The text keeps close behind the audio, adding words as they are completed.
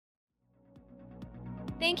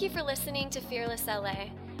Thank you for listening to Fearless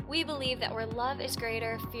LA. We believe that where love is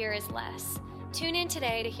greater, fear is less. Tune in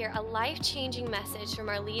today to hear a life-changing message from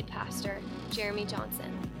our lead pastor, Jeremy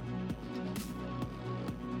Johnson.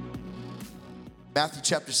 Matthew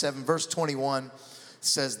chapter 7, verse 21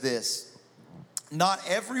 says this: "Not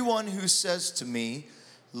everyone who says to me,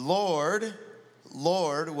 'Lord,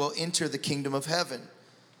 Lord,' will enter the kingdom of heaven,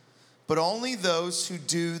 but only those who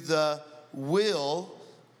do the will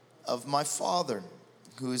of my Father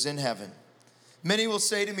who is in heaven. Many will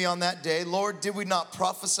say to me on that day, 'Lord, did we not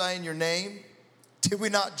prophesy in your name? Did we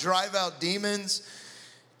not drive out demons?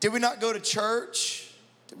 Did we not go to church?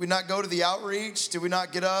 Did we not go to the outreach? Did we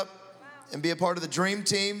not get up and be a part of the dream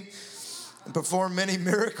team and perform many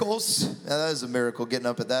miracles?'" Now, that is a miracle, getting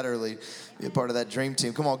up at that early, be a part of that dream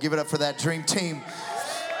team. Come on, give it up for that dream team.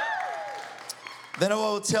 "Then I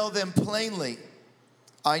will tell them plainly,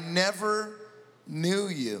 'I never knew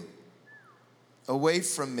you. Away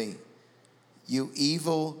from me, you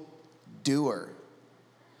evil doer.'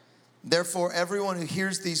 Therefore, everyone who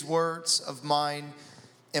hears these words of mine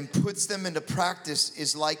and puts them into practice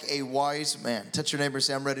is like a wise man." Touch your neighbor and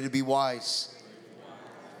say, "I'm ready to be wise."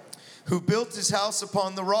 "Who built his house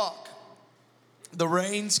upon the rock. The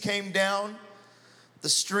rains came down, the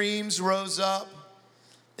streams rose up,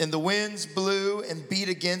 and the winds blew and beat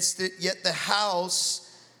against it. Yet the house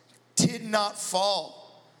did not fall,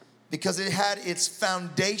 because it had its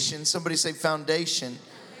foundation," somebody say foundation,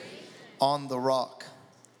 "on the rock.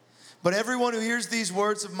 But everyone who hears these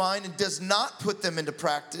words of mine and does not put them into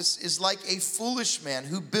practice is like a foolish man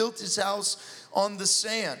who built his house on the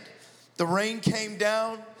sand. The rain came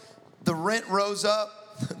down, the rent rose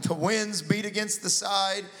up, the winds beat against the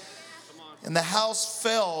side, and the house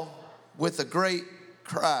fell with a great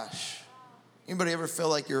crash." Anybody ever feel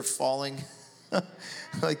like you're falling?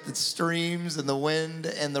 Like the streams and the wind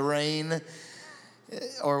and the rain?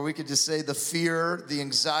 Or we could just say the fear, the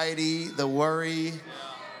anxiety, the worry,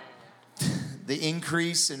 the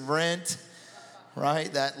increase in rent,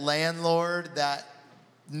 right? That landlord, that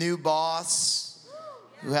new boss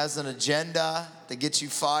who has an agenda to get you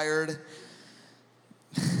fired.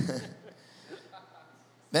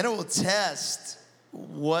 Then it will test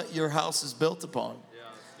what your house is built upon.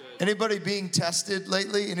 Anybody being tested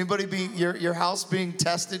lately? Anybody being your house being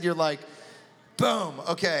tested? You're like, boom,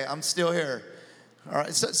 okay, I'm still here. All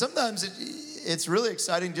right. So sometimes it's really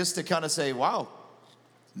exciting just to kind of say, wow,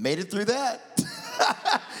 made it through that.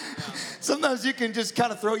 Sometimes you can just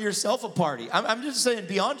kind of throw yourself a party. I'm just saying,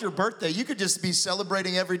 beyond your birthday, you could just be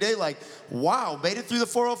celebrating every day like, wow, made it through the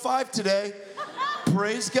 405 today.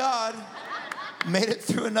 Praise God. Made it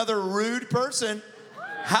through another rude person.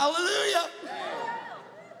 Hallelujah.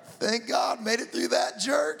 Thank God, made it through that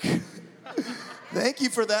jerk. Thank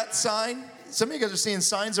you for that sign. Some of you guys are seeing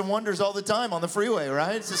signs and wonders all the time on the freeway,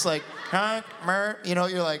 right? It's just like,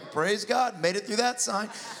 you're like, praise God, made it through that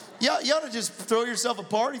sign. You ought to just throw yourself a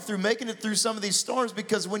party through making it through some of these storms,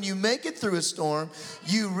 because when you make it through a storm,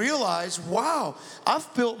 you realize, wow,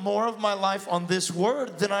 I've built more of my life on this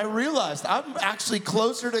word than I realized. I'm actually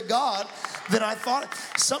closer to God than I thought.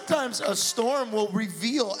 Sometimes a storm will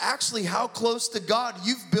reveal actually how close to God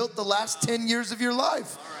you've built the last 10 years of your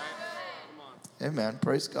life. Amen.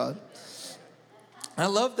 Praise God. I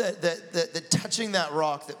love that touching that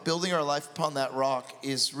rock, that building our life upon that rock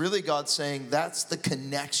is really God saying, that's the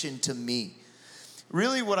connection to me.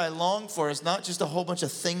 Really what I long for is not just a whole bunch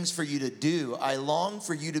of things for you to do. I long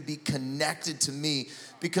for you to be connected to me,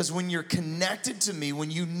 because when you're connected to me, when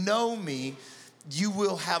you know me, you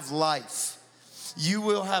will have life. You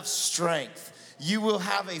will have strength. You will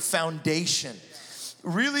have a foundation.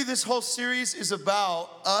 Really, this whole series is about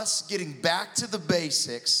us getting back to the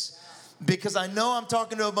basics, because I know I'm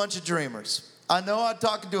talking to a bunch of dreamers. I know I'm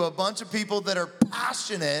talking to a bunch of people that are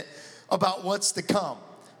passionate about what's to come.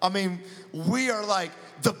 I mean, we are like,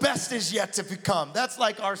 the best is yet to become. That's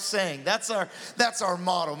like our saying. That's our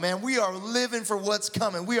motto, man. We are living for what's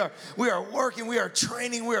coming. We are working. We are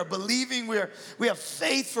training. We are believing. We have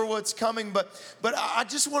faith for what's coming. But I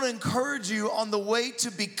just want to encourage you on the way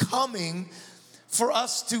to becoming, for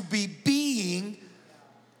us to be being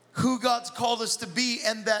who God's called us to be,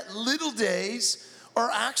 and that little days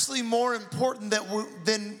are actually more important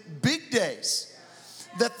than big days.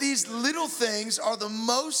 That these little things are the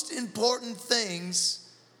most important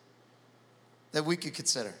things that we could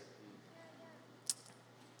consider.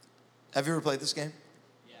 Have you ever played this game?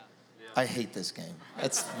 Yeah. I hate this game.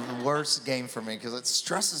 It's the worst game for me because it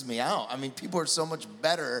stresses me out. I mean, people are so much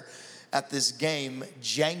better at this game,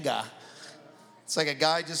 Jenga. It's like a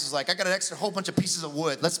guy just is like, I got an extra whole bunch of pieces of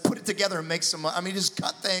wood. Let's put it together and make some, just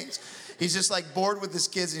cut things. He's just like bored with his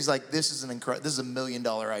kids, and he's like, this is a $1 million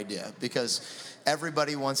idea because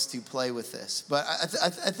everybody wants to play with this. But I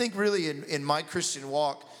think really in my Christian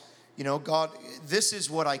walk, you know, God, this is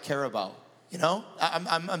what I care about. You know,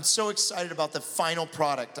 I'm so excited about the final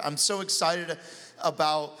product. I'm so excited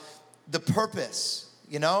about the purpose.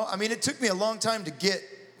 You know, I mean, it took me a long time to get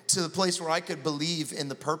to the place where I could believe in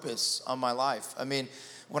the purpose of my life. I mean,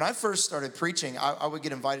 when I first started preaching, I would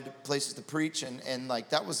get invited to places to preach, and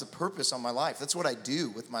like that was the purpose of my life. That's what I do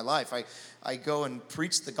with my life. I go and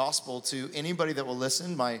preach the gospel to anybody that will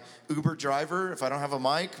listen. My Uber driver, if I don't have a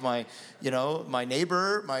mic, my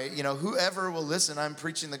neighbor, whoever will listen, I'm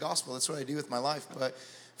preaching the gospel. That's what I do with my life. But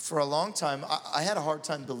for a long time, I had a hard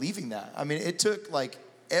time believing that. I mean, it took like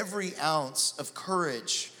every ounce of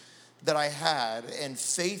courage that I had and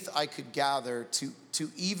faith I could gather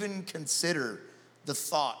to even consider the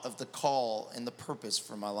thought of the call and the purpose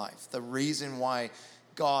for my life, the reason why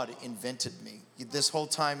God invented me. This whole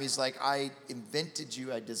time he's like, I invented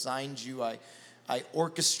you, I designed you, I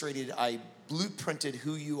orchestrated, I blueprinted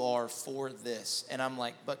who you are for this. And I'm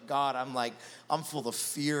like, but God, I'm full of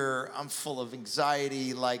fear, I'm full of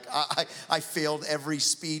anxiety. Like I failed every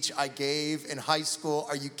speech I gave in high school.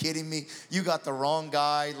 Are you kidding me? You got the wrong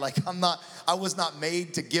guy. Like I was not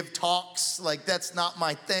made to give talks. Like that's not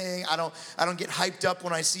my thing. I don't get hyped up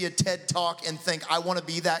when I see a TED talk and think I want to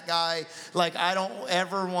be that guy. Like I don't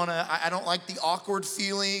like the awkward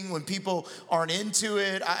feeling when people aren't into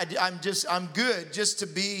it. I'm good just to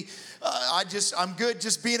be I'm good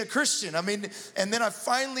just being a Christian. I mean, and then I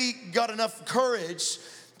finally got enough courage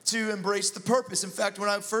to embrace the purpose. In fact, when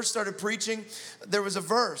I first started preaching, there was a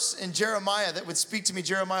verse in Jeremiah that would speak to me,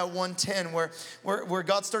 Jeremiah 1:10, where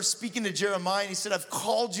God starts speaking to Jeremiah, and he said, I've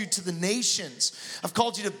called you to the nations. I've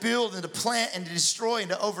called you to build and to plant and to destroy and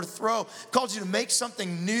to overthrow. I've called you to make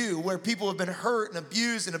something new where people have been hurt and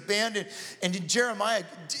abused and abandoned. And Jeremiah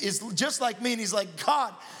is just like me, and he's like,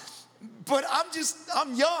 God, but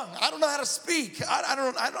I'm young. I don't know how to speak.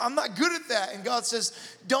 I'm not good at that. And God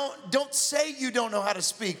says, don't say you don't know how to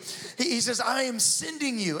speak. He says, I am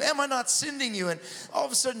sending you. Am I not sending you? And all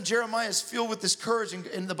of a sudden, Jeremiah is filled with this courage.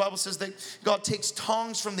 And the Bible says that God takes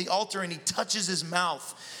tongs from the altar and he touches his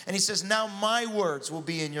mouth. And he says, now my words will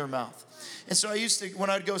be in your mouth. And so I used to, when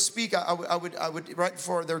I'd go speak, I would right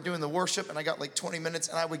before they were doing the worship, and I got like 20 minutes,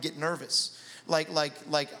 and I would get nervous. Like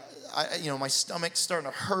my stomach's starting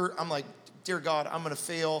to hurt. I'm like, dear God, I'm going to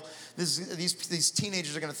fail. These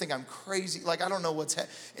teenagers are going to think I'm crazy. Like, I don't know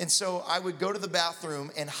And so I would go to the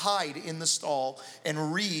bathroom and hide in the stall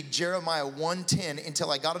and read Jeremiah 1:10 until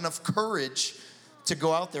I got enough courage to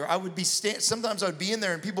go out there. Sometimes I would be in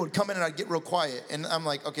there and people would come in and I'd get real quiet. And I'm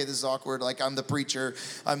like, okay, this is awkward. Like, I'm the preacher.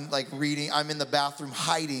 I'm like reading. I'm in the bathroom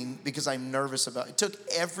hiding because I'm nervous about it. It took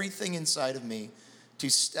everything inside of me to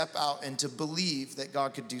step out and to believe that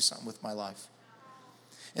God could do something with my life.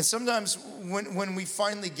 And sometimes when we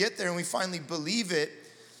finally get there and we finally believe it,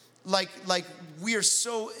 like we are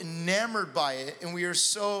so enamored by it and we are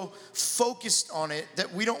so focused on it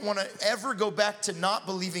that we don't want to ever go back to not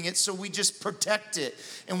believing it, so we just protect it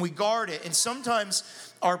and we guard it. And sometimes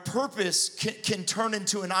our purpose can turn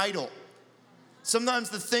into an idol. Sometimes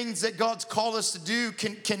the things that God's called us to do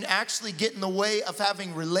can actually get in the way of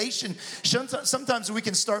having relation. Sometimes we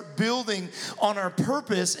can start building on our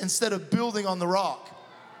purpose instead of building on the rock.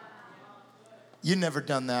 You've never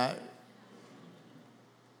done that.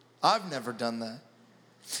 I've never done that.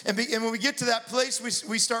 And when we get to that place,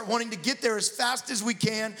 we start wanting to get there as fast as we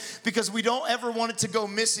can because we don't ever want it to go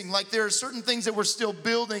missing. Like there are certain things that we're still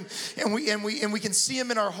building, and we can see them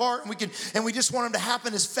in our heart, and we just want them to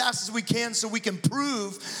happen as fast as we can, so we can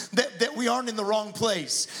prove that we aren't in the wrong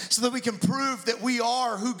place, so that we can prove that we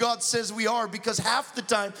are who God says we are. Because half the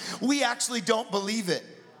time we actually don't believe it.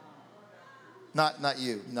 Not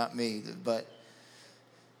you, not me, but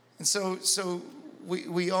and so.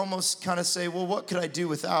 We almost kind of say, well, what could I do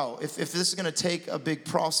without? If this is going to take a big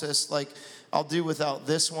process, like I'll do without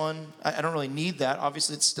this one. I don't really need that.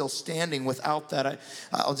 Obviously, it's still standing without that.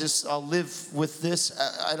 I'll live with this.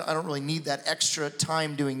 I don't really need that extra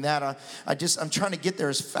time doing that. I'm trying to get there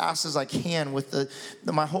as fast as I can.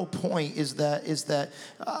 My whole point is that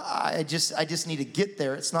I just need to get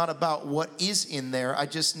there. It's not about what is in there. I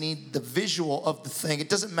just need the visual of the thing. It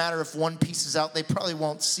doesn't matter if one piece is out. They probably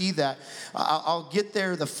won't see that. I'll get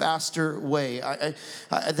there the faster way.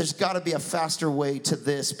 There's got to be a faster way to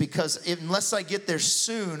this, because unless unless I get there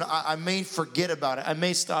soon, I may forget about it. I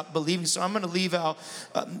may stop believing. So I'm going to leave out,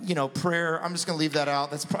 prayer. I'm just going to leave that out.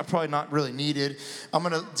 That's probably not really needed. I'm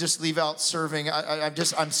going to just leave out serving.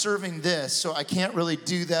 I'm serving this, so I can't really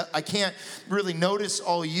do that. I can't really notice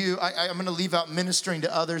all you. I'm going to leave out ministering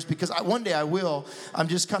to others because one day I will. I'm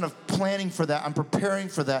just kind of planning for that. I'm preparing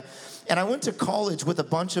for that. And I went to college with a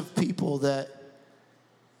bunch of people that,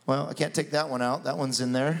 well, I can't take that one out. That one's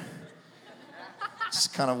in there.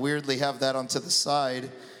 Just kind of weirdly have that onto the side.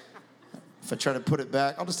 If I try to put it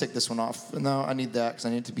back, I'll just take this one off. No, I need that because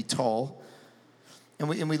I need to be tall. And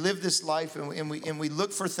we live this life and we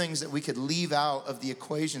look for things that we could leave out of the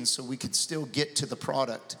equation so we could still get to the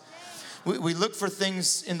product. We look for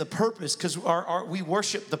things in the purpose because we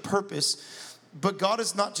worship the purpose. But God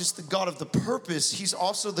is not just the God of the purpose. He's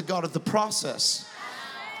also the God of the process.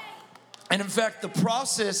 And in fact, the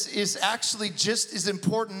process is actually just as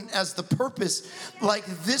important as the purpose. Like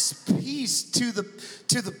this piece to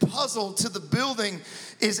the puzzle, to the building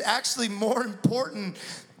is actually more important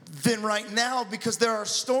than right now because there are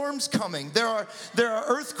storms coming. There are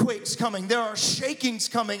earthquakes coming. There are shakings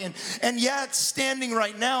coming. And yeah, it's standing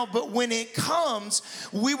right now, but when it comes,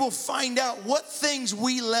 we will find out what things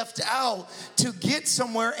we left out to get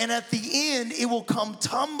somewhere. And at the end, it will come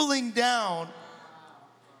tumbling down.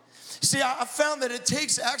 See, I found that it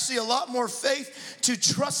takes actually a lot more faith to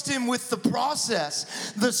trust him with the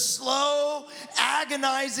process. The slow,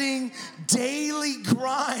 agonizing, daily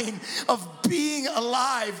grind of being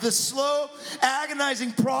alive. The slow,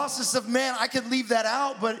 agonizing process of, man, I could leave that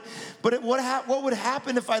out, but what would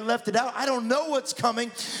happen if I left it out? I don't know what's coming,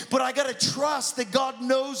 but I got to trust that God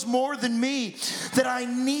knows more than me, that I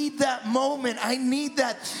need that moment. I need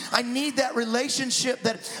that relationship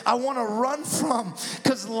that I want to run from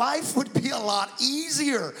because life would be a lot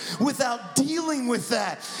easier without dealing with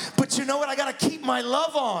that. But you know what? I got to keep my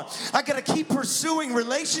love on. I got to keep pursuing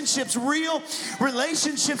relationships, real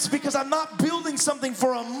relationships, because I'm not building something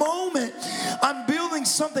for a moment. I'm building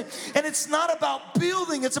something. And it's not about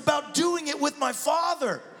building. It's about doing it with my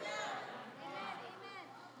Father.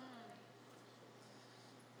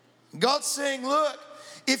 God's saying, look,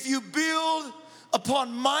 if you build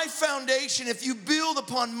upon my foundation, if you build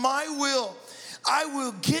upon my will, I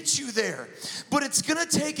will get you there. But it's going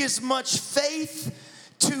to take as much faith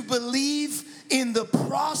to believe in the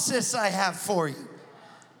process I have for you.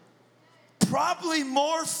 Probably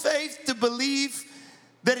more faith to believe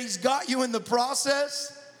that he's got you in the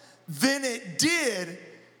process than it did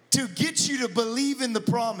to get you to believe in the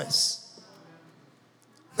promise.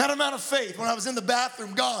 That amount of faith. When I was in the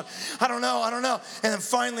bathroom, God, I don't know. And then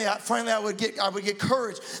finally I would get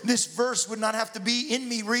courage. This verse would not have to be in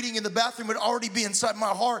me reading in the bathroom. It would already be inside my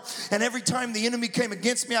heart. And every time the enemy came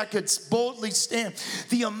against me, I could boldly stand.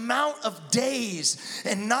 The amount of days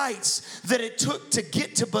and nights that it took to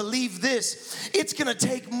get to believe this, it's going to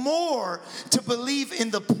take more to believe in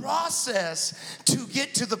the process to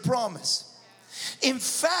get to the promise. In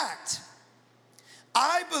fact,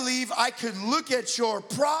 I believe I could look at your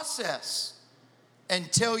process and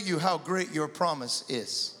tell you how great your promise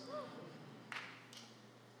is.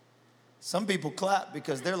 Some people clap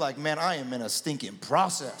because they're like, man, I am in a stinking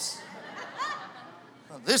process.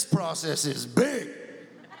 This process is big.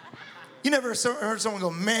 You never heard someone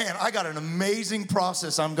go, man, I got an amazing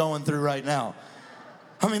process I'm going through right now.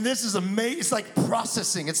 I mean, this is amazing. It's like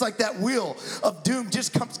processing. It's like that wheel of doom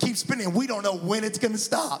just keeps spinning. We don't know when it's going to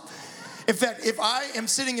stop. In fact, if I am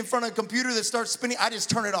sitting in front of a computer that starts spinning, I just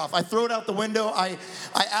turn it off. I throw it out the window. I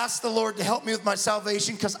ask the Lord to help me with my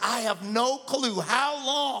salvation because I have no clue how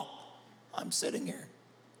long I'm sitting here.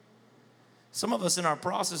 Some of us in our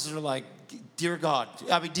processes are like, dear God,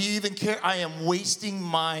 I mean, do you even care? I am wasting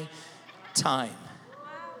my time.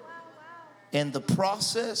 And the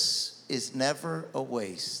process is never a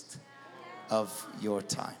waste of your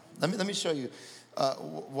time. Let me show you.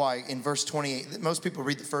 Why in verse 28, most people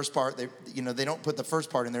read the first part. They don't put the first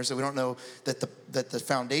part in there, so we don't know that the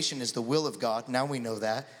foundation is the will of God. Now we know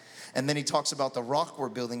that. And then he talks about the rock we're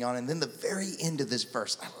building on. And then the very end of this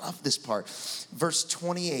verse, I love this part. Verse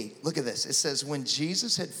 28, look at this. It says, when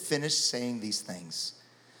Jesus had finished saying these things,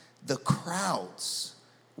 the crowds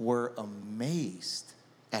were amazed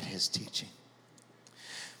at his teaching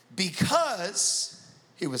because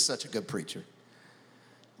he was such a good preacher.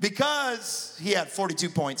 Because he had 42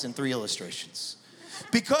 points and 3 illustrations.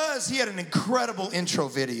 Because he had an incredible intro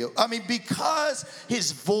video. I mean, because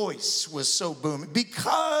his voice was so booming.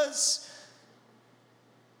 Because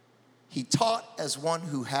he taught as one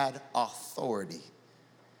who had authority.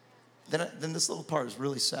 Then this little part is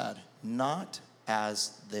really sad. Not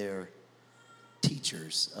as their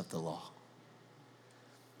teachers of the law.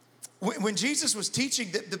 When Jesus was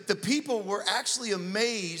teaching, the people were actually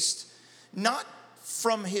amazed, not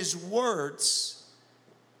from his words,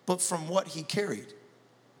 but from what he carried.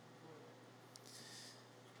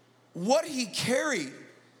 What he carried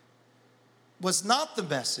was not the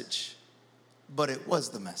message, but it was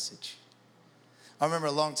the message. I remember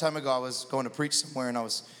a long time ago, I was going to preach somewhere, and I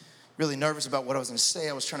was really nervous about what I was going to say.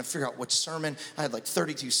 I was trying to figure out which sermon. I had like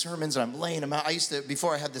 32 sermons, and I'm laying them out. I used to,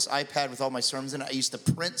 before I had this iPad with all my sermons in it, I used to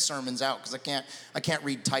print sermons out because I can't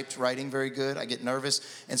read typed writing very good. I get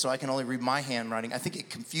nervous, and so I can only read my handwriting. I think it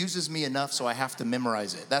confuses me enough, so I have to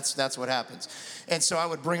memorize it. That's what happens. And so I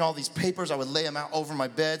would bring all these papers. I would lay them out over my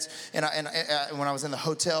beds, and when I was in the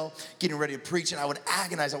hotel getting ready to preach, and I would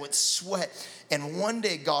agonize. I would sweat. And one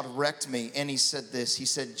day God wrecked me, and he said this. He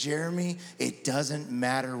said, Jeremy, it doesn't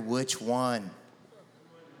matter which one.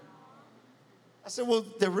 I said, well,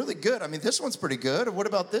 they're really good. I mean, this one's pretty good. What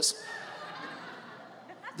about this?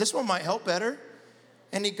 This one might help better.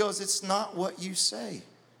 And he goes, it's not what you say.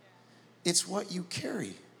 It's what you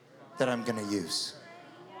carry that I'm going to use.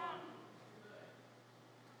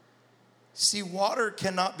 See, water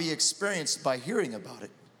cannot be experienced by hearing about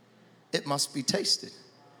it. It must be tasted.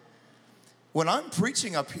 When I'm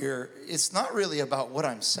preaching up here, it's not really about what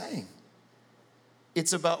I'm saying.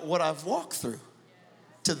 It's about what I've walked through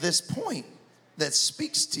to this point that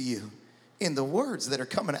speaks to you in the words that are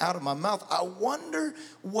coming out of my mouth. I wonder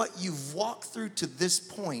what you've walked through to this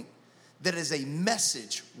point that is a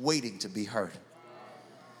message waiting to be heard.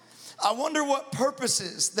 I wonder what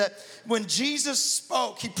purposes that when Jesus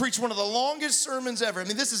spoke, he preached one of the longest sermons ever. I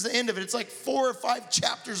mean, this is the end of it. It's like 4 or 5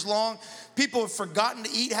 chapters long. People have forgotten to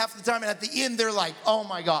eat half the time. And at the end, they're like, oh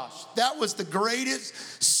my gosh, that was the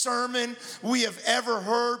greatest sermon we have ever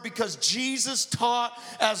heard because Jesus taught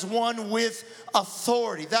as one with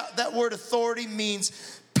authority. That word authority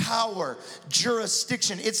means power,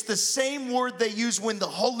 jurisdiction. It's the same word they use when the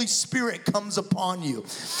Holy Spirit comes upon you.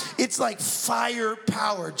 It's like fire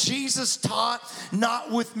power. Jesus taught not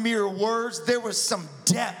with mere words. There was some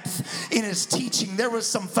depth in his teaching. There was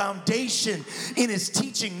some foundation in his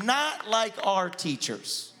teaching, not like our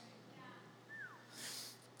teachers.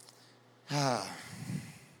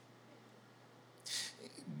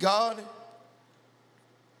 God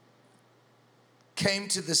came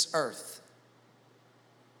to this earth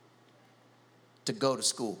to go to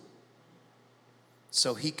school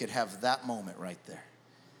so he could have that moment right there.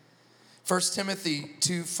 1 Timothy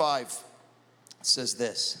 2:5 says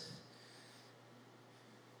this.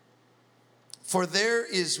 For there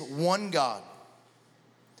is one God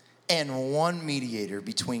and one mediator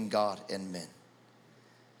between God and men.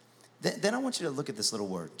 Then I want you to look at this little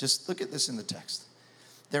word. Just look at this in the text.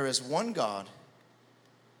 There is one God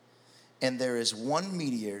and there is one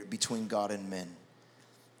mediator between God and men.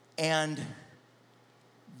 And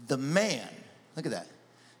the man, look at that.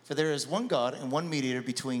 For there is one God and one mediator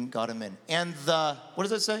between God and men. And what does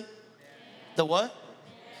that say? The what?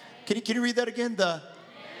 Can you read that again?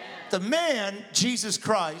 The man, Jesus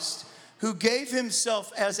Christ, who gave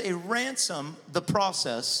himself as a ransom, the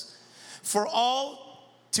process, for all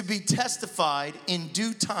to be testified in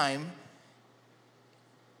due time.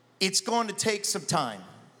 It's going to take some time,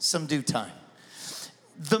 some due time.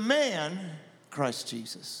 The man, Christ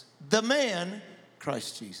Jesus. The man,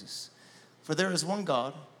 Christ Jesus. For there is one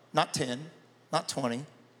God, not 10, not 20,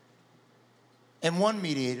 and one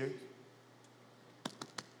mediator,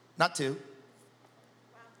 not 2.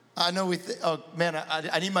 I know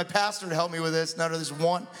I need my pastor to help me with this. No, there's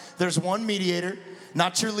one mediator,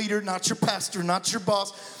 not your leader, not your pastor, not your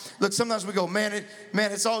boss. Look, sometimes we go, man,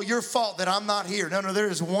 it's all your fault that I'm not here. No, there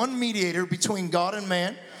is one mediator between God and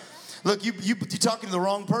man. Look, you're talking to the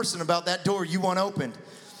wrong person about that door you want opened.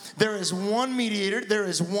 There is one mediator. There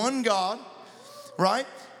is one God, right?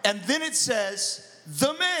 And then it says,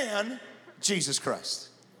 the man, Jesus Christ.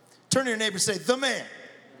 Turn to your neighbor and say, the man,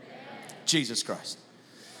 Jesus Christ.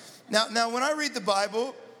 Now, when I read the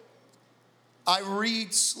Bible, I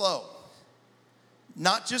read slow.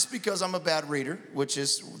 Not just because I'm a bad reader, which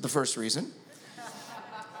is the first reason.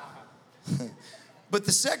 But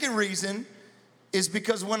the second reason is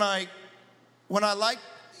because when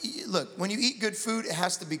you eat good food, it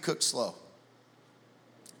has to be cooked slow.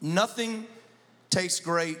 Nothing tastes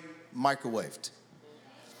great microwaved.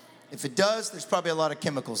 If it does, there's probably a lot of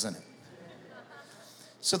chemicals in it.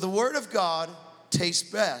 So the Word of God tastes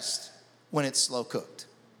best when it's slow cooked.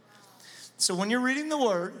 So when you're reading the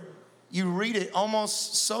Word, you read it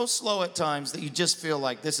almost so slow at times that you just feel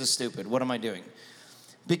like, this is stupid. What am I doing?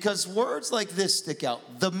 Because words like this stick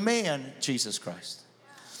out. The man, Jesus Christ.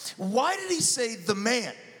 Why did he say the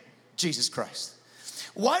man, Jesus Christ?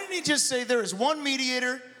 Why didn't he just say there is one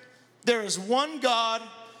mediator there is one God,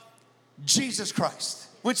 Jesus Christ,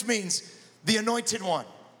 which means the anointed one.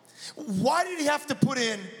 Why did he have to put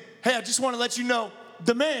in, hey, I just want to let you know,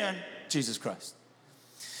 the man, Jesus Christ?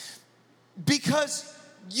 Because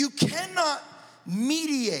you cannot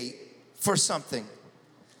mediate for something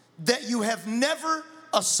that you have never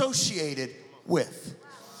associated with.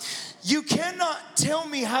 You cannot tell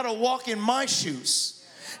me how to walk in my shoes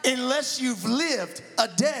unless you've lived a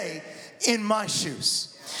day in my shoes.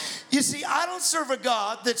 You see, I don't serve a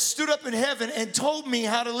God that stood up in heaven and told me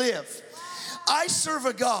how to live. I serve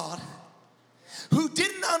a God who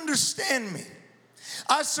didn't understand me.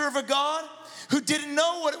 I serve a God who didn't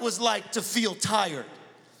know what it was like to feel tired,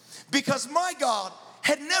 because my God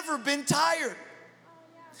had never been tired.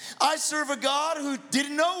 I serve a God who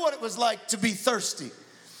didn't know what it was like to be thirsty,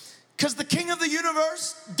 because the King of the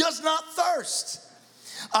universe does not thirst.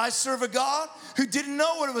 I serve a God who didn't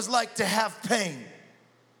know what it was like to have pain,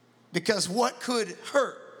 because what could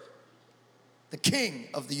hurt the King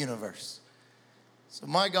of the universe? So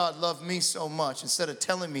my God loved me so much, instead of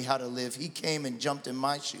telling me how to live, he came and jumped in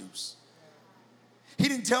my shoes. He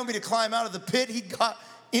didn't tell me to climb out of the pit. He got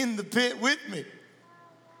in the pit with me.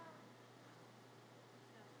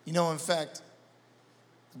 You know, in fact,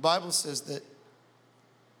 the Bible says that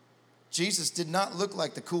Jesus did not look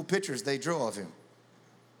like the cool pictures they draw of him.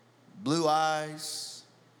 Blue eyes,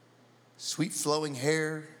 sweet flowing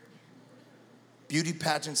hair, beauty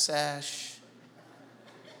pageant sash,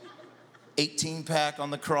 18-pack on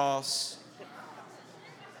the cross,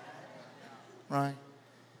 right?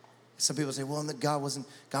 Some people say, well, God wasn't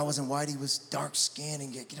white, he was dark skinned,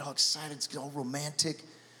 and get all excited, get all romantic.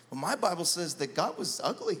 Well, my Bible says that God was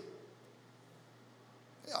ugly.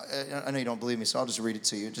 I know you don't believe me, so I'll just read it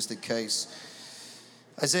to you just in case.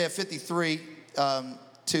 Isaiah 53,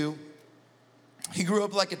 2. He grew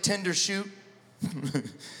up like a tender shoot,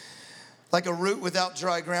 like a root without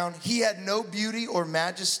dry ground. He had no beauty or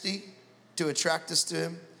majesty to attract us to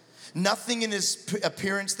him. Nothing in his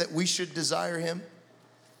appearance that we should desire him.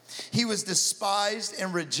 He was despised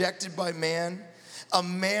and rejected by man, a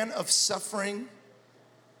man of suffering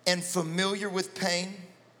and familiar with pain.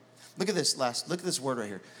 Look at this look at this word right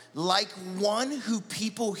here. Like one who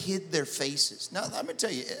people hid their faces. Now, I'm gonna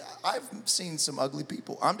tell you, I've seen some ugly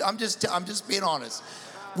people. I'm just being honest.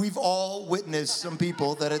 We've all witnessed some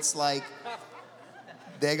people that it's like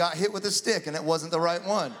they got hit with a stick and it wasn't the right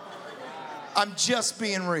one. I'm just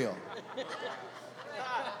being real.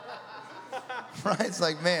 Right? It's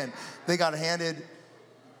like, man, they got handed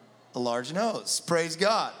a large nose. Praise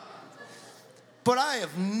God. But I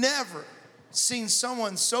have never seen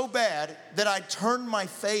someone so bad that I turned my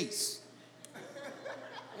face.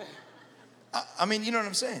 I mean, you know what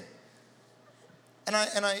I'm saying? And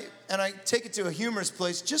I take it to a humorous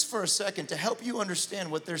place just for a second to help you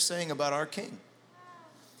understand what they're saying about our King.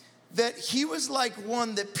 That he was like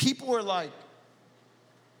one that people were like,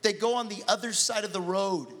 they go on the other side of the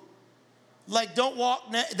road. Like, don't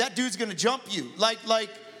walk, that dude's gonna jump you. Like,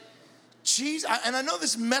 geez, and I know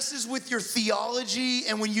this messes with your theology,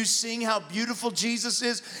 and when you sing how beautiful Jesus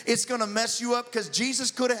is, it's gonna mess you up, because Jesus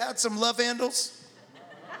could have had some love handles.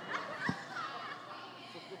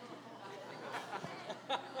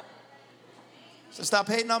 So stop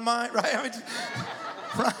hating on mine, right?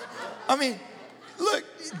 I mean, look,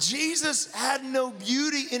 Jesus had no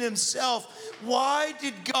beauty in himself. Why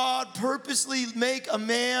did God purposely make a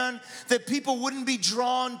man that people wouldn't be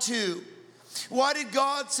drawn to? Why did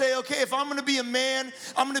God say, okay, if I'm going to be a man,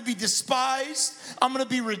 I'm going to be despised, I'm going to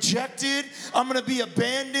be rejected, I'm going to be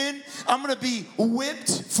abandoned, I'm going to be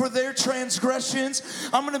whipped for their transgressions,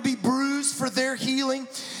 I'm going to be bruised for their healing?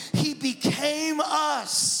 He became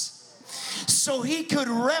us so he could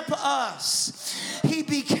rep us. He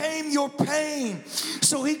became your pain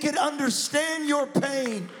so he could understand your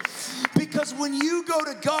pain. Because when you go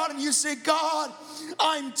to God and you say, God,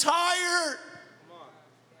 I'm tired.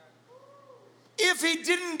 If he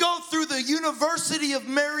didn't go through the University of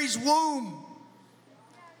Mary's womb,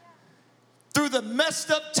 through the messed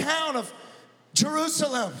up town of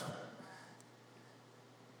Jerusalem,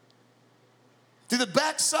 through the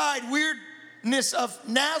backside weirdness of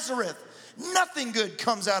Nazareth, nothing good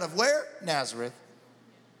comes out of where? Nazareth.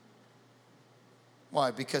 Why?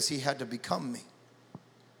 Because he had to become me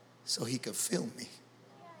so he could fill me.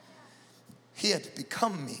 He had to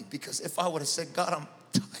become me, because if I would have said, God, I'm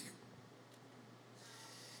tired.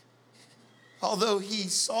 Although he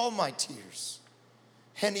saw my tears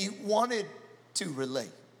and he wanted to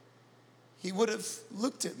relate, he would have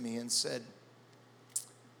looked at me and said,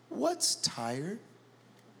 what's tired?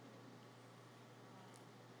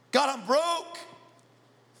 God, I'm broke.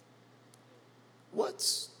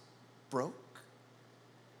 What's broke?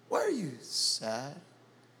 Why are you sad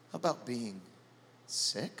about being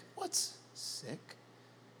sick? What's sick?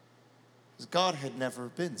 Because God had never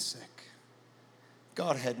been sick.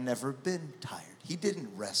 God had never been tired. He didn't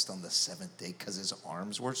rest on the seventh day because his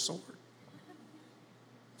arms were sore.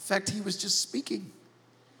 In fact, he was just speaking.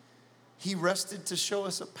 He rested to show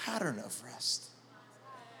us a pattern of rest.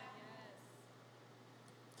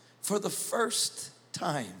 For the first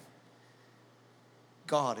time,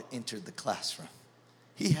 God entered the classroom.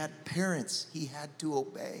 He had parents he had to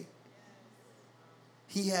obey.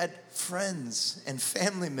 He had friends and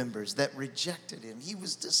family members that rejected him. He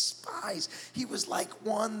was despised. He was like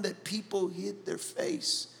one that people hid their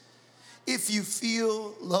face. If you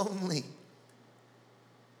feel lonely,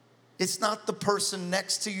 it's not the person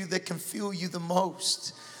next to you that can feel you the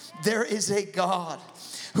most. There is a God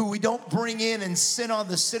who we don't bring in and sit on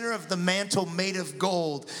the center of the mantle made of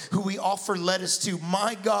gold, who we offer lettuce to.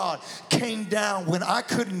 My God came down when I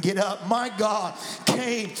couldn't get up. My God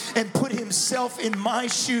came and put himself in my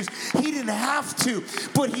shoes. He didn't have to,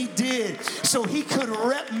 but he did. So he could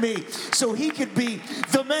rep me. So he could be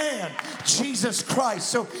the man, Jesus Christ.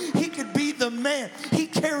 So he could be the man. He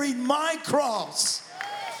carried my cross.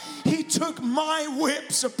 He took my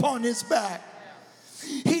whips upon his back.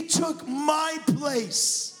 He took my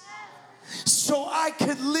place so I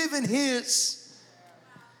could live in his.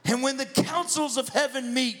 And when the councils of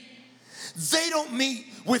heaven meet, they don't meet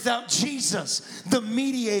without Jesus, the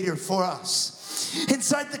mediator for us.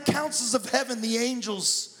 Inside the councils of heaven, the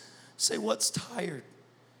angels say, what's tired?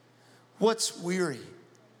 What's weary?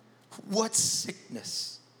 What's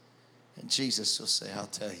sickness? And Jesus will say, I'll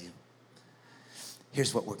tell you.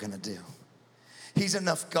 Here's what we're going to do. He's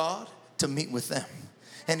enough God to meet with them.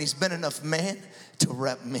 And he's been enough man to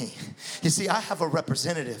rep me. You see, I have a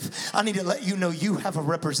representative. I need to let you know you have a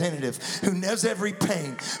representative who knows every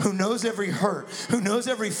pain, who knows every hurt, who knows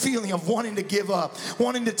every feeling of wanting to give up,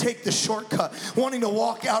 wanting to take the shortcut, wanting to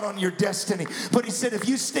walk out on your destiny. But he said, if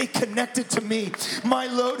you stay connected to me, my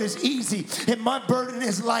load is easy and my burden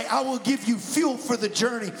is light. I will give you fuel for the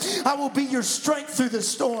journey. I will be your strength through the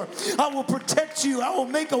storm. I will protect you. I will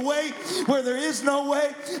make a way where there is no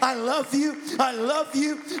way. I love you. I love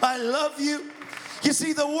you. I love you. You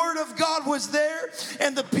see, the word of God was there,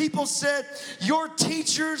 and the people said, your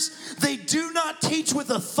teachers, they do not teach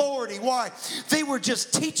with authority. Why? They were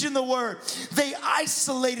just teaching the word. They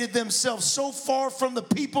isolated themselves so far from the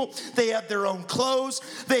people. They had their own clothes.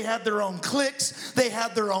 They had their own cliques. They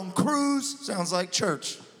had their own crews. Sounds like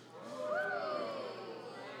church.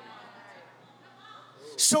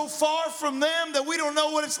 So far from them that we don't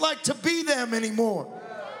know what it's like to be them anymore.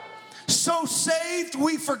 So saved,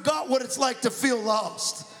 we forgot what it's like to feel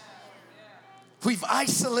lost. We've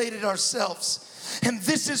isolated ourselves. And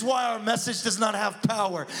this is why our message does not have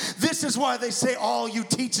power. This is why they say all you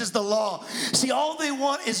teach is the law. See, all they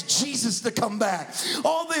want is Jesus to come back.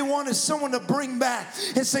 All they want is someone to bring back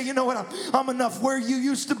and say, you know what, I'm enough where you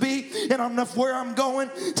used to be, and I'm enough where I'm going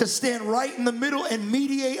to stand right in the middle and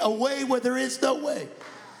mediate a way where there is no way.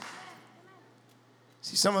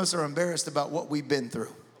 See, some of us are embarrassed about what we've been through.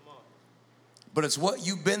 But it's what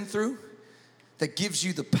you've been through that gives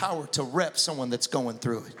you the power to rep someone that's going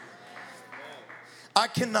through it. I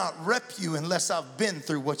cannot rep you unless I've been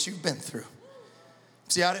through what you've been through.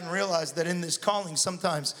 See, I didn't realize that in this calling,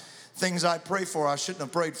 sometimes things I pray for, I shouldn't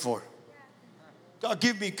have prayed for. God,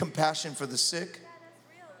 give me compassion for the sick.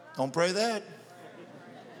 Don't pray that.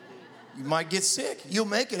 You might get sick. You'll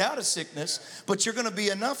make it out of sickness, but you're going to be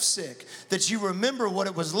enough sick that you remember what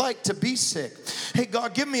it was like to be sick. Hey,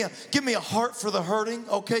 God, give me a heart for the hurting.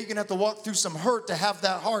 Okay, you're going to have to walk through some hurt to have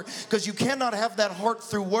that heart, because you cannot have that heart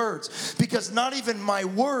through words, because not even my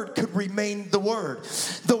word could remain the word.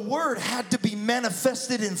 The word had to be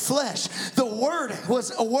manifested in flesh. The word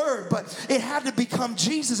was a word, but it had to become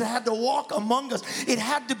Jesus. It had to walk among us. It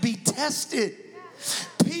had to be tested.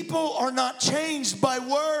 People are not changed by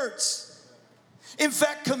words. In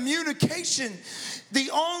fact, communication,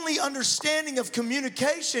 the only understanding of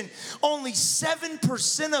communication, only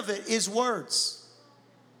 7% of it is words.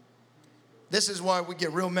 This is why we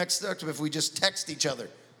get real mixed up if we just text each other.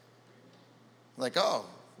 Like, oh,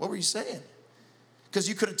 what were you saying? Because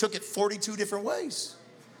you could have took it 42 different ways.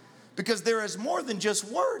 Because there is more than just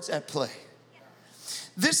words at play.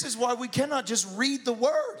 This is why we cannot just read the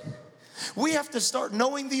word. We have to start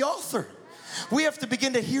knowing the author. We have to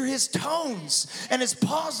begin to hear his tones and his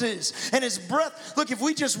pauses and his breath. Look, if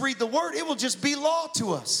we just read the word, it will just be law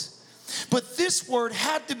to us. But this word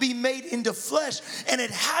had to be made into flesh, and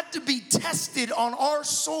it had to be tested on our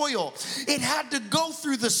soil. It had to go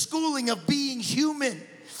through the schooling of being human.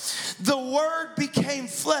 The Word became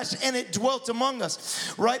flesh and it dwelt among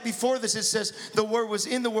us. Right before this, it says, the Word was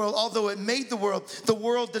in the world, although it made the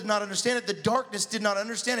world did not understand it. The darkness did not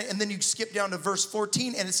understand it. And then you skip down to verse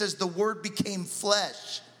 14 and it says, the Word became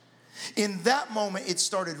flesh. In that moment, it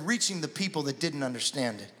started reaching the people that didn't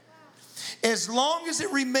understand it. As long as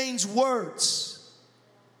it remains words,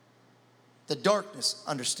 the darkness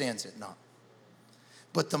understands it not.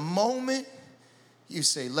 But the moment you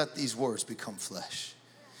say, let these words become flesh.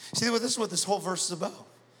 See, this is what this whole verse is about.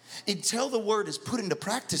 Until the word is put into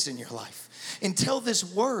practice in your life, until this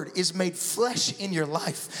word is made flesh in your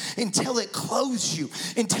life, until it clothes you,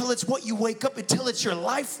 until it's what you wake up, until it's your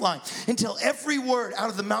lifeline, until every word out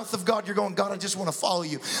of the mouth of God, you're going, God, I just want to follow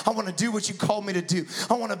you. I want to do what you called me to do.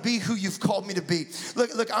 I want to be who you've called me to be. Look,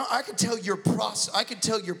 I can tell your process. I can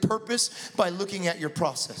tell your purpose by looking at your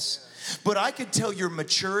process. But I could tell your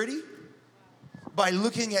maturity by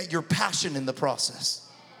looking at your passion in the process.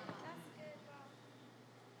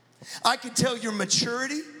 I can tell your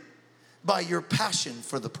maturity by your passion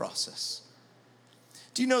for the process.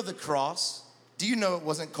 Do you know the cross? Do you know it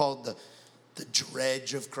wasn't called the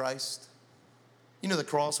dredge of Christ? You know the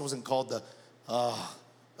cross wasn't called the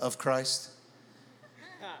of Christ?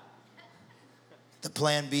 The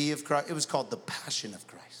plan B of Christ? It was called the passion of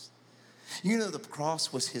Christ. You know the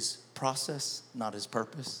cross was his process, not his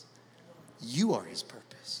purpose. You are his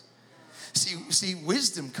purpose. See,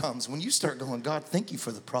 wisdom comes when you start going, God, thank you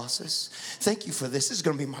for the process. Thank you for this. This is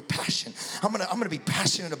going to be my passion. I'm going to be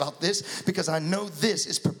passionate about this because I know this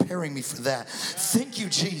is preparing me for that. Thank you,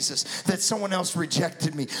 Jesus, that someone else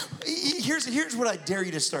rejected me. Here's what I dare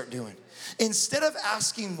you to start doing. Instead of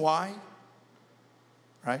asking why,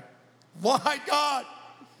 right? Why, God?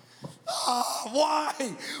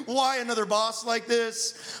 Why? Why another boss like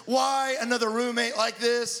this? Why another roommate like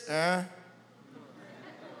this?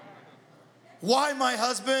 Why my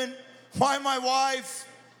husband? Why my wife?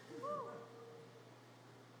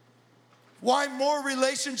 Why more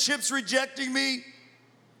relationships rejecting me?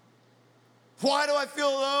 Why do I feel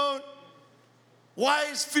alone? Why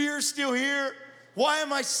is fear still here? Why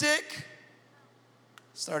am I sick?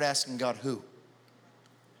 Start asking God, who?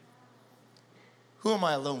 Who am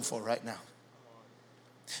I alone for right now?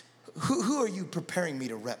 Who are you preparing me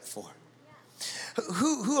to rep for?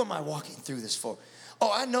 Who am I walking through this for?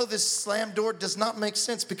 Oh, I know this slam door does not make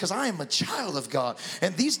sense because I am a child of God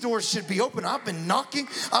and these doors should be open. I've been knocking,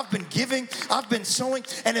 I've been giving, I've been sowing,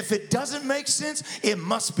 and if it doesn't make sense, it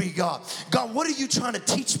must be God. God, what are you trying to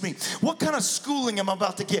teach me? What kind of schooling am I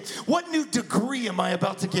about to get? What new degree am I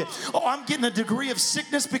about to get? Oh, I'm getting a degree of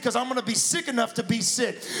sickness because I'm going to be sick enough to be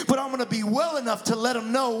sick, but I'm going to be well enough to let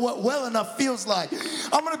them know what well enough feels like.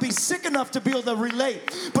 I'm going to be sick enough to be able to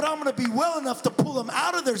relate, but I'm going to be well enough to pull them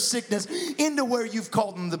out of their sickness into where you've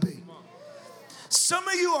called them to be. Some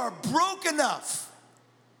of you are broke enough.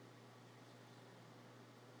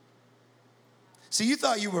 See, you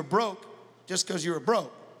thought you were broke just because you were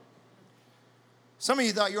broke. Some of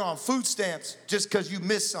you thought you were on food stamps just because you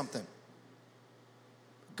missed something.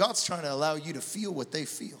 God's trying to allow you to feel what they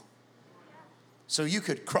feel so you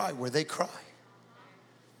could cry where they cry.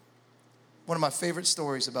 One of my favorite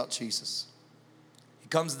stories about Jesus. He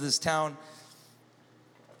comes to this town.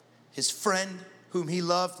 His friend, whom he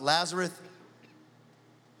loved, Lazarus,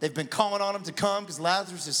 they've been calling on him to come because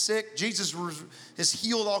Lazarus is sick. Jesus has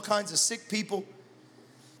healed all kinds of sick people.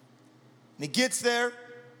 And he gets there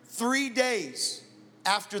 3 days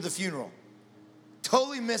after the funeral.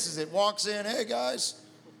 Totally misses it. Walks in, hey guys,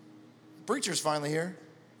 the preacher's finally here.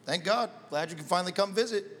 Thank God. Glad you can finally come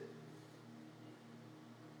visit.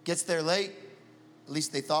 Gets there late, at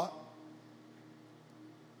least they thought.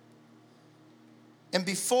 And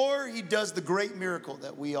before he does the great miracle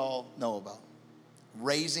that we all know about,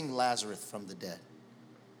 raising Lazarus from the dead,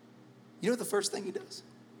 you know what the first thing he does?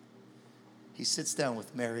 He sits down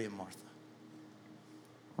with Mary and Martha.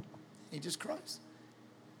 He just cries.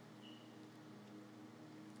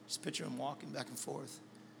 Just picture him walking back and forth.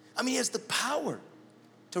 I mean, he has the power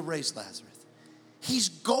to raise Lazarus. He's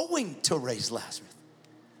going to raise Lazarus.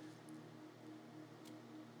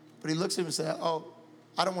 But he looks at him and says, oh,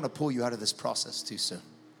 I don't want to pull you out of this process too soon.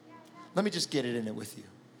 Let me just get it in it with you.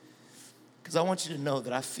 Because I want you to know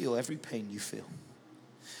that I feel every pain you feel.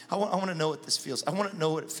 I want to know what this feels. I want to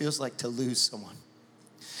know what it feels like to lose someone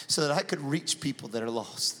so that I could reach people that are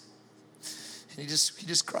lost. And he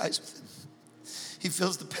just cries with him. He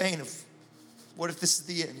feels the pain of, what if this is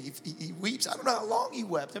the end? He weeps. I don't know how long he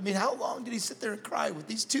wept. I mean, how long did he sit there and cry with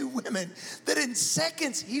these two women that in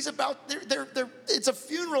seconds, it's a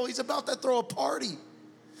funeral. He's about to throw a party.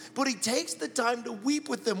 But he takes the time to weep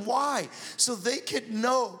with them. Why? So they could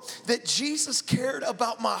know that Jesus cared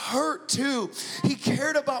about my hurt too. He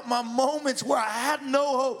cared about my moments where I had no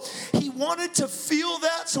hope. He wanted to feel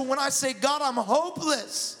that, so when I say, God, I'm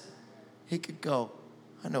hopeless, he could go,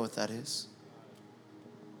 I know what that is.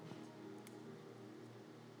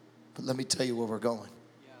 But let me tell you where we're going.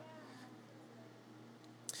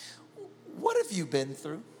 What have you been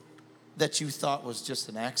through that you thought was just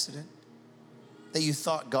an accident? That you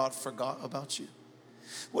thought God forgot about you?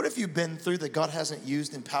 What have you been through that God hasn't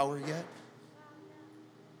used in power yet?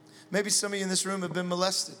 Maybe some of you in this room have been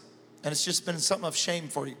molested, and it's just been something of shame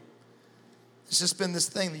for you. It's just been this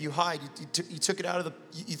thing that you hide. You took it out of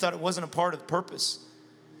you thought it wasn't a part of the purpose.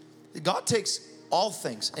 God takes all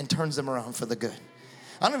things and turns them around for the good.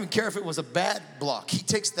 I don't even care if it was a bad block. He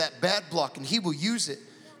takes that bad block and he will use it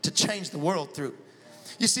to change the world through.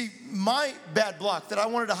 You see, my bad block that I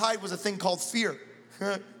wanted to hide was a thing called fear.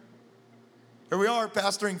 Here we are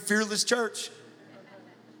pastoring Fearless Church.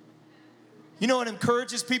 You know what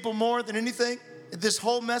encourages people more than anything? This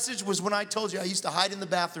whole message was when I told you I used to hide in the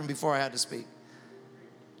bathroom before I had to speak.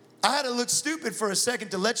 I had to look stupid for a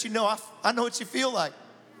second to let you know I know what you feel like.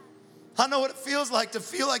 I know what it feels like to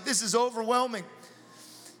feel like this is overwhelming.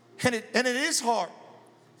 And it is hard.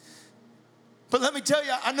 But let me tell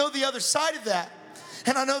you, I know the other side of that.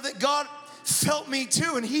 And I know that God felt me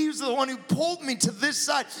too. And he was the one who pulled me to this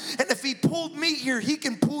side. And if he pulled me here, he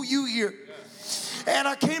can pull you here. And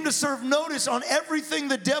I came to serve notice on everything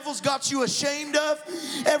the devil's got you ashamed of,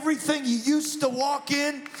 everything you used to walk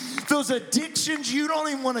in, those addictions you don't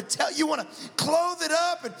even want to tell. You want to clothe it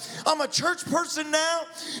up. And I'm a church person now.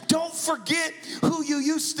 Don't forget who you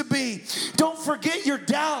used to be. Don't forget your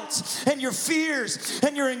doubts and your fears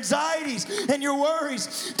and your anxieties and your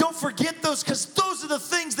worries. Don't forget those, because those are the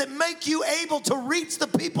things that make you able to reach the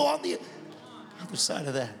people on the other side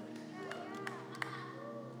of that.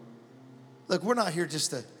 Look, we're not here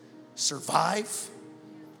just to survive.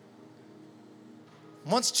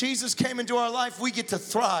 Once Jesus came into our life, we get to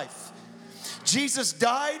thrive. Jesus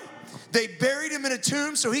died. They buried him in a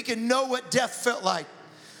tomb so he can know what death felt like.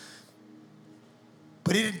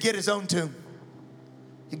 But he didn't get his own tomb.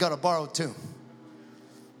 He got a borrowed tomb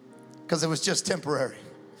because it was just temporary.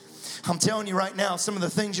 I'm telling you right now, some of the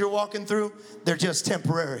things you're walking through, they're just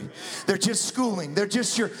temporary. They're just schooling. They're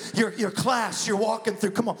just your class you're walking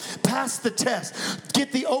through. Come on, pass the test.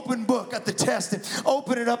 Get the open book at the test and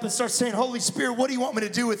open it up and start saying, Holy Spirit, what do you want me to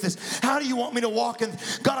do with this? How do you want me to walk in?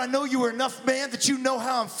 God, I know you are enough man that you know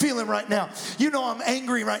how I'm feeling right now. You know I'm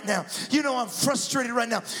angry right now. You know I'm frustrated right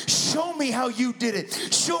now. Show me how you did it.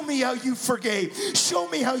 Show me how you forgave. Show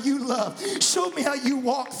me how you loved. Show me how you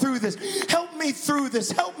walked through this. Help me through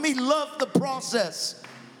this. Help me love the process.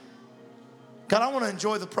 God, I want to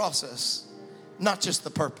enjoy the process, not just the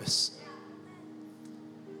purpose.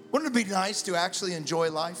 Wouldn't it be nice to actually enjoy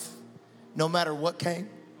life no matter what came?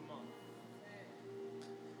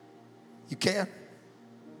 You can.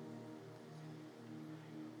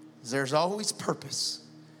 There's always purpose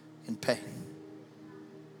in pain.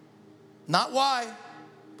 Not why,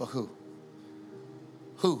 but who.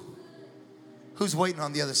 Who? Who's waiting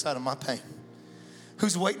on the other side of my pain?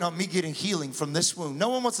 Who's waiting on me getting healing from this wound? No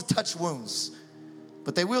one wants to touch wounds,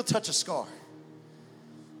 but they will touch a scar.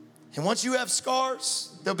 And once you have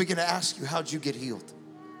scars, they'll begin to ask you, how'd you get healed?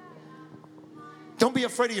 Don't be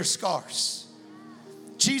afraid of your scars.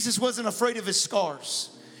 Jesus wasn't afraid of his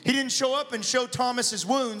scars. He didn't show up and show Thomas his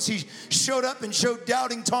wounds. He showed up and showed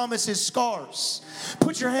doubting Thomas his scars.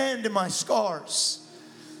 Put your hand in my scars.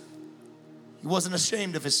 He wasn't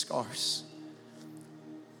ashamed of his scars.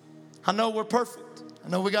 I know we're perfect. I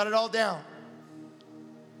know we got it all down.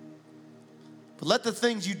 But let the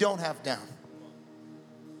things you don't have down,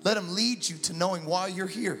 let them lead you to knowing why you're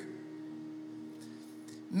here.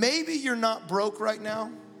 Maybe you're not broke right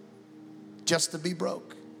now just to be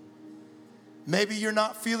broke. Maybe you're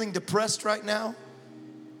not feeling depressed right now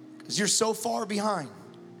because you're so far behind.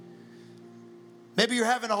 Maybe you're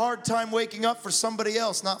having a hard time waking up for somebody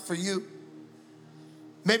else, not for you.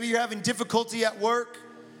 Maybe you're having difficulty at work,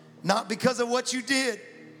 not because of what you did.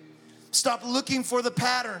 Stop looking for the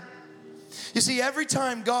pattern. You see, every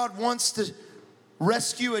time God wants to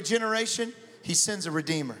rescue a generation, he sends a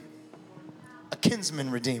redeemer, a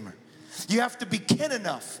kinsman redeemer. You have to be kin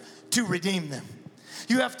enough to redeem them.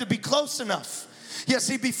 You have to be close enough. Yeah,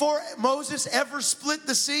 see, before Moses ever split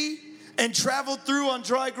the sea and traveled through on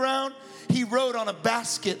dry ground, he rode on a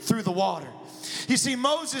basket through the water. You see,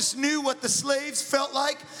 Moses knew what the slaves felt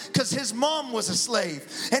like because his mom was a slave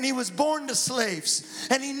and he was born to slaves.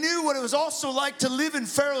 And he knew what it was also like to live in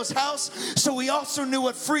Pharaoh's house, so he also knew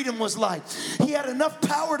what freedom was like. He had enough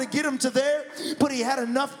power to get him to there, but he had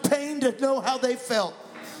enough pain to know how they felt.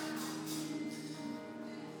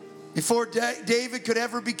 Before David could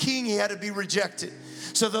ever be king, he had to be rejected.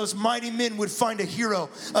 So those mighty men would find a hero,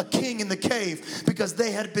 a king in the cave, because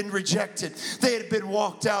they had been rejected. They had been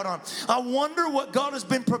walked out on. I wonder what God has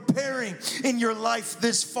been preparing in your life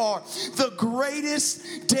this far. The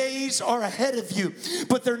greatest days are ahead of you,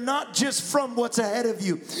 but they're not just from what's ahead of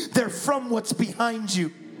you. They're from what's behind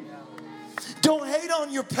you. Don't hate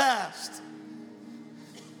on your past.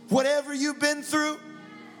 Whatever you've been through,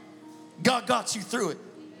 God got you through it.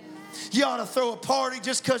 You ought to throw a party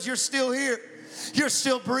just because you're still here. You're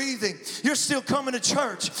still breathing. You're still coming to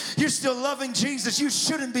church. You're still loving Jesus. You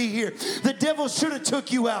shouldn't be here. The devil should have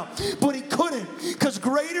took you out, but he couldn't, because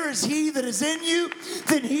greater is he that is in you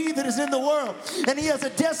than he that is in the world. And he has a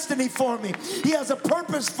destiny for me. He has a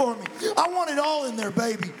purpose for me. I want it all in there,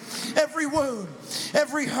 baby. Every wound,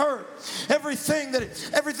 every hurt, everything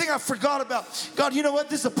I forgot about. God, you know what?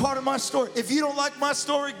 This is a part of my story. If you don't like my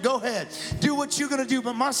story, go ahead. Do what you're going to do.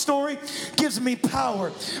 But my story gives me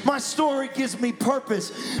power. My story gives me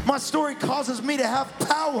purpose. My story causes me to have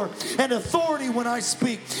power and authority when I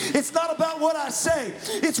speak. It's not about what I say.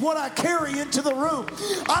 It's what I carry into the room.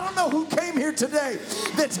 I don't know who came here today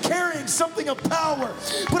that's carrying something of power,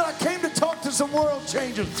 but I came to talk to some world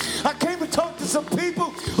changers. I came to talk to some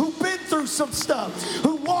people who've been through some stuff,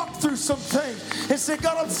 who walked through some things and said,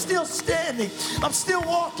 God, I'm still standing. I'm still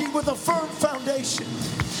walking with a firm foundation.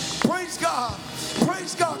 Praise God.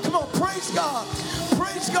 Praise God. Come on, praise God.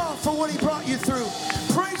 Praise God for what he brought you through.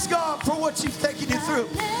 Praise God for what you've taken you through.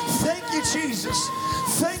 Thank you, Jesus.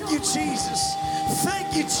 Thank you, Jesus.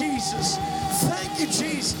 Thank you, Jesus. Thank you,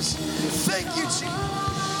 Jesus. Thank you, Jesus.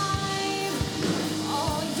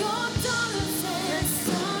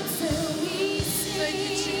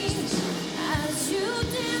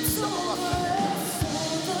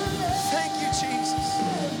 Thank you, Jesus.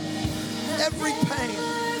 Every pain,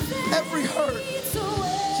 every hurt,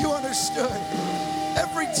 you understood.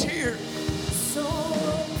 Every tear. So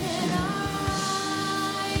open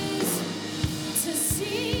eyes to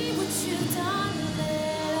see what you've done,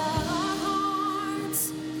 let our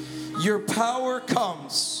hearts. Your power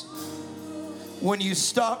comes when you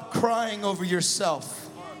stop crying over yourself.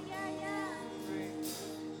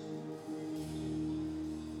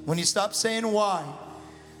 When you stop saying why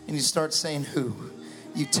and you start saying who.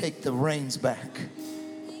 You take the reins back.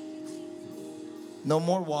 No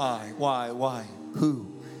more why, who.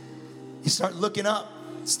 You start looking up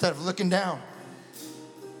instead of looking down.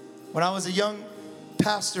 When I was a young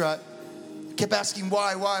pastor, I kept asking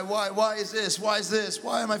why is this, why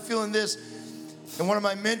am I feeling this? And one of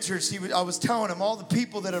my mentors, I was telling him all the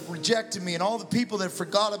people that have rejected me and all the people that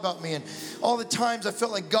forgot about me and all the times I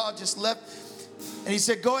felt like God just left. And he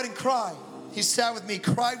said, go ahead and cry. He sat with me,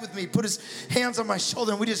 cried with me, put his hands on my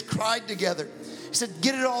shoulder, and we just cried together. He said,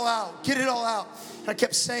 get it all out, get it all out. And I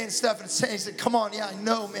kept saying stuff and saying, he said, come on, yeah, I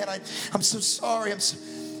know, man, I'm so sorry.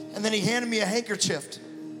 And then he handed me a handkerchief.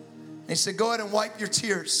 And he said, go ahead and wipe your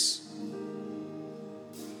tears.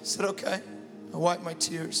 I said, okay. I wiped my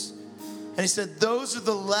tears. And he said, those are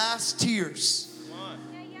the last tears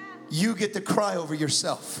you get to cry over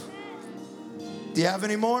yourself. Do you have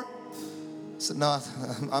any more? I said, no,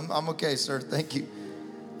 I'm okay, sir. Thank you.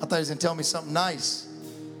 I thought he was going to tell me something nice.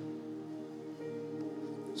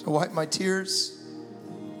 So I wiped my tears.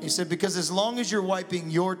 He said, because as long as you're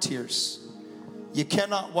wiping your tears, you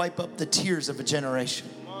cannot wipe up the tears of a generation.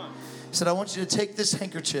 He said, I want you to take this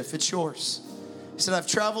handkerchief. It's yours. He said, I've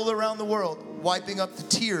traveled around the world wiping up the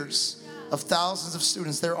tears of thousands of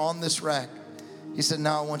students. They're on this rack. He said,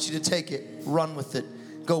 now I want you to take it, run with it.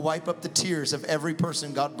 Go wipe up the tears of every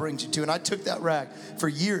person God brings you to. And I took that rag for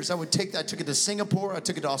years. I would take that. I took it to Singapore. I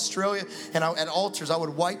took it to Australia. And at altars, I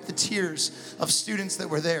would wipe the tears of students that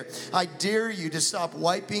were there. I dare you to stop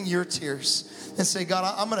wiping your tears and say,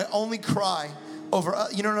 God, I'm going to only cry over,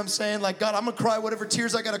 you know what I'm saying? Like, God, I'm going to cry whatever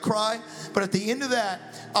tears I got to cry. But at the end of that,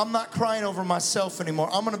 I'm not crying over myself anymore.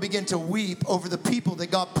 I'm going to begin to weep over the people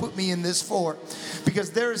that God put me in this for.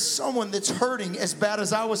 Because there is someone that's hurting as bad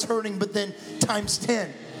as I was hurting, but then times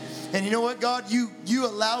 10. And you know what, God? You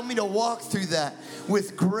allowed me to walk through that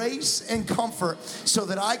with grace and comfort so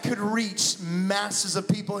that I could reach masses of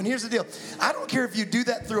people. And here's the deal. I don't care if you do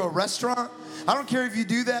that through a restaurant. I don't care if you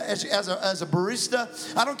do that as a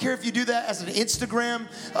barista. I don't care if you do that as an Instagram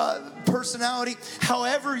personality.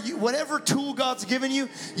 However, whatever tool God's given you,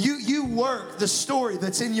 you work the story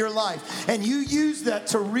that's in your life. And you use that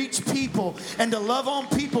to reach people and to love on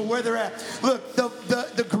people where they're at. Look,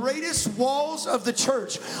 the greatest walls of the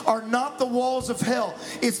church are not the walls of hell.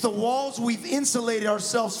 It's the walls we've insulated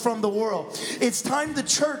ourselves from the world. It's time the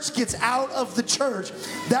church gets out of the church.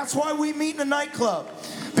 That's why we meet in a nightclub.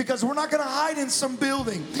 Because we're not going to hide in some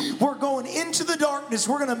building. We're going into the darkness.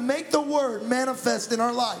 We're going to make the word manifest in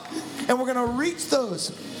our life. And we're going to reach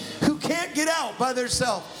those who can't get out by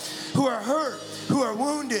themselves, who are hurt, who are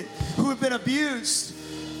wounded, who have been abused,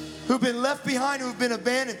 who have been left behind, who have been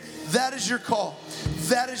abandoned. That is your call.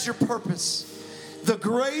 That is your purpose. The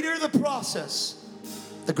greater the process,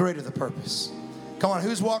 the greater the purpose. Come on,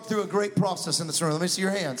 who's walked through a great process in this room? Let me see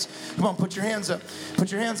your hands. Come on, put your hands up.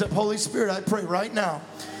 Put your hands up. Holy Spirit, I pray right now.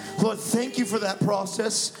 Lord, thank you for that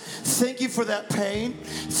process. Thank you for that pain.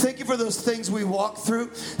 Thank you for those things we walk through.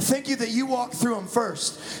 Thank you that you walk through them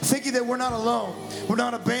first. Thank you that we're not alone. We're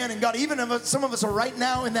not abandoned. God, even if some of us are right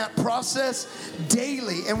now in that process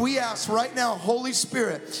daily, and we ask right now, Holy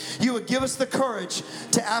Spirit, you would give us the courage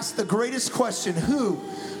to ask the greatest question, who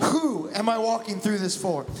am I walking through this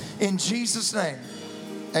for? In Jesus' name,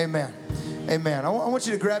 amen. Amen. I want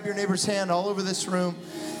you to grab your neighbor's hand all over this room,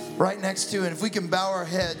 right next to it. And if we can bow our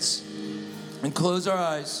heads and close our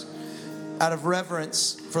eyes out of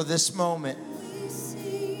reverence for this moment.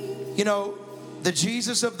 You know, the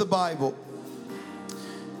Jesus of the Bible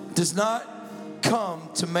does not come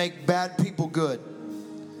to make bad people good.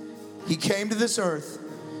 He came to this earth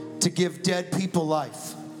to give dead people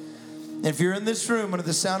life. And if you're in this room under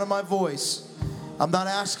the sound of my voice, I'm not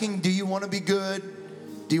asking, do you want to be good?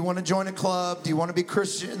 Do you want to join a club? Do you want to be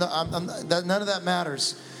Christian? None of that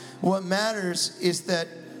matters. What matters is that,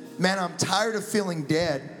 man, I'm tired of feeling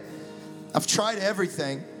dead. I've tried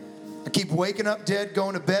everything. I keep waking up dead,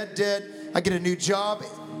 going to bed dead. I get a new job.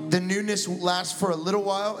 The newness lasts for a little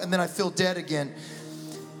while, and then I feel dead again.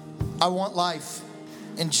 I want life.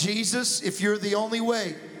 And Jesus, if you're the only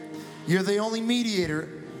way, you're the only mediator,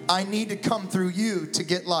 I need to come through you to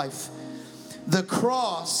get life. The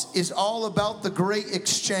cross is all about the great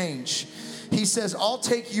exchange. He says, I'll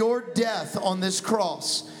take your death on this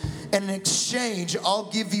cross. And in exchange, I'll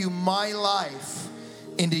give you my life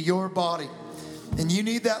into your body. And you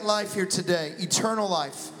need that life here today, eternal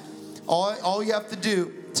life. All you have to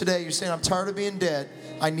do today, you're saying, I'm tired of being dead.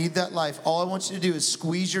 I need that life. All I want you to do is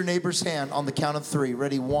squeeze your neighbor's hand on the count of 3.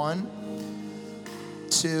 Ready? 1,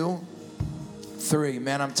 2, 3.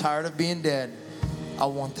 Man, I'm tired of being dead. I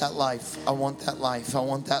want that life. I want that life. I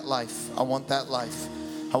want that life. I want that life.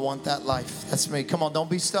 I want that life. That's me. Come on, don't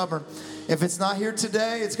be stubborn. If it's not here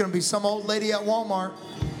today, it's going to be some old lady at Walmart,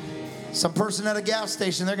 some person at a gas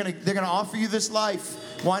station. They're going to offer you this life.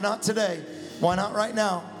 Why not today? Why not right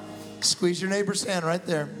now? Squeeze your neighbor's hand right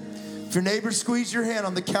there. If your neighbor squeezed your hand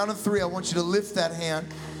on the count of 3, I want you to lift that hand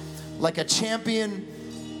like a champion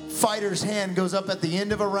fighter's hand goes up at the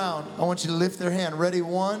end of a round. I want you to lift their hand. Ready?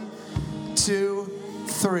 1, 2,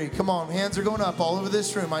 3. Come on, hands are going up all over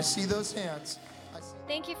this room. I see those hands.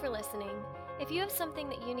 Thank you for listening. If you have something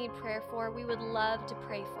that you need prayer for, we would love to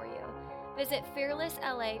pray for you. Visit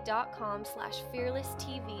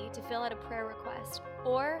fearlessla.com/fearlesstv to fill out a prayer request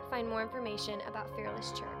or find more information about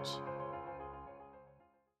Fearless Church.